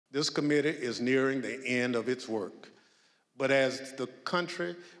This committee is nearing the end of its work. But as the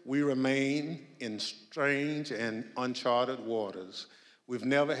country, we remain in strange and uncharted waters. We've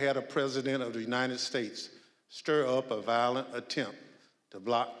never had a president of the United States stir up a violent attempt to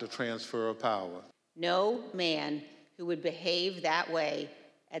block the transfer of power. No man who would behave that way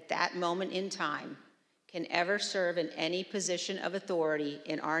at that moment in time can ever serve in any position of authority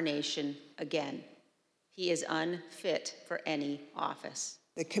in our nation again. He is unfit for any office.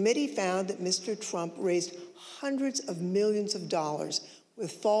 The committee found that Mr. Trump raised hundreds of millions of dollars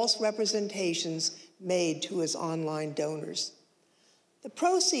with false representations made to his online donors. The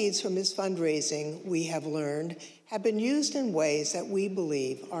proceeds from his fundraising, we have learned, have been used in ways that we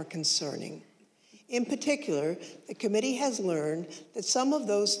believe are concerning. In particular, the committee has learned that some of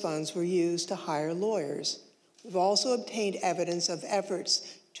those funds were used to hire lawyers. We've also obtained evidence of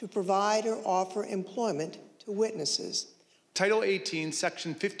efforts to provide or offer employment to witnesses. Title 18,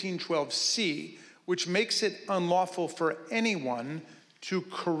 Section 1512C, which makes it unlawful for anyone to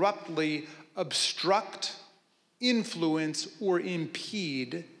corruptly obstruct, influence, or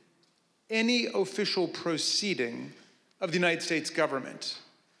impede any official proceeding of the United States government.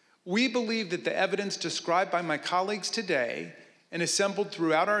 We believe that the evidence described by my colleagues today and assembled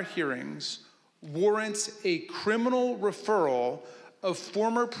throughout our hearings warrants a criminal referral of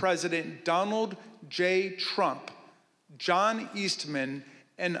former President Donald J. Trump, John Eastman,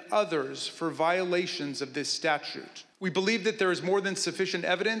 and others for violations of this statute. We believe that there is more than sufficient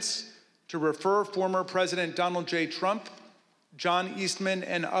evidence to refer former President Donald J. Trump, John Eastman,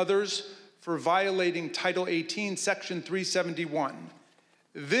 and others for violating Title 18, Section 371.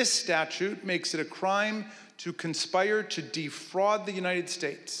 This statute makes it a crime to conspire to defraud the United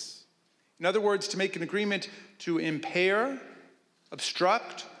States. In other words, to make an agreement to impair,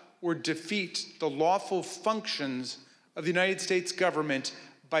 obstruct, or defeat the lawful functions of the United States government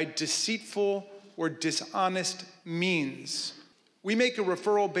by deceitful or dishonest means. We make a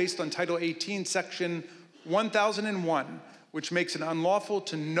referral based on Title 18, Section 1001, which makes it unlawful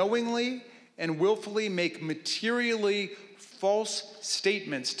to knowingly and willfully make materially false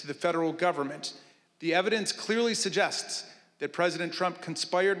statements to the federal government. The evidence clearly suggests that President Trump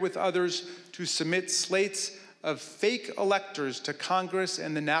conspired with others to submit slates of fake electors to Congress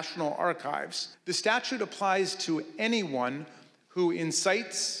and the National Archives. The statute applies to anyone who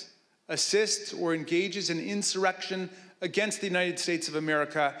incites, assists, or engages in insurrection against the United States of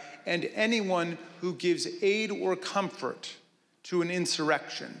America, and anyone who gives aid or comfort to an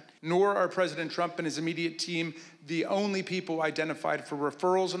insurrection. Nor are President Trump and his immediate team the only people identified for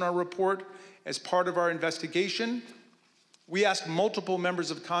referrals in our report. As part of our investigation, we asked multiple members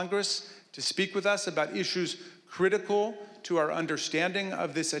of Congress to speak with us about issues critical to our understanding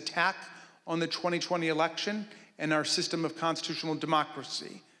of this attack on the 2020 election and our system of constitutional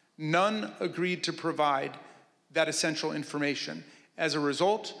democracy. None agreed to provide that essential information. As a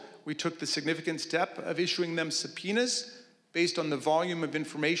result, we took the significant step of issuing them subpoenas based on the volume of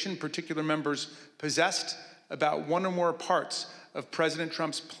information particular members possessed about one or more parts of President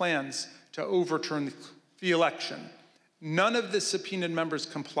Trump's plans to overturn the election. None of the subpoenaed members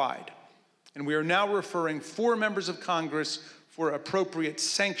complied, and we are now referring 4 members of Congress for appropriate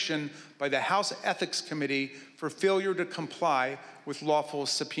sanction by the House Ethics Committee for failure to comply with lawful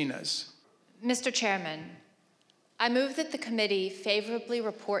subpoenas. Mr. Chairman, I move that the committee favorably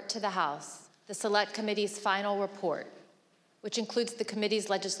report to the House the Select Committee's final report, which includes the committee's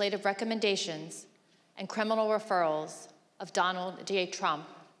legislative recommendations and criminal referrals of Donald J. Trump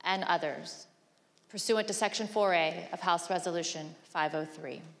and others, pursuant to Section 4A of House Resolution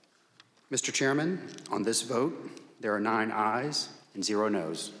 503. Mr. Chairman, on this vote, there are 9 ayes and 0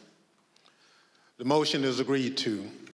 noes. The motion is agreed to.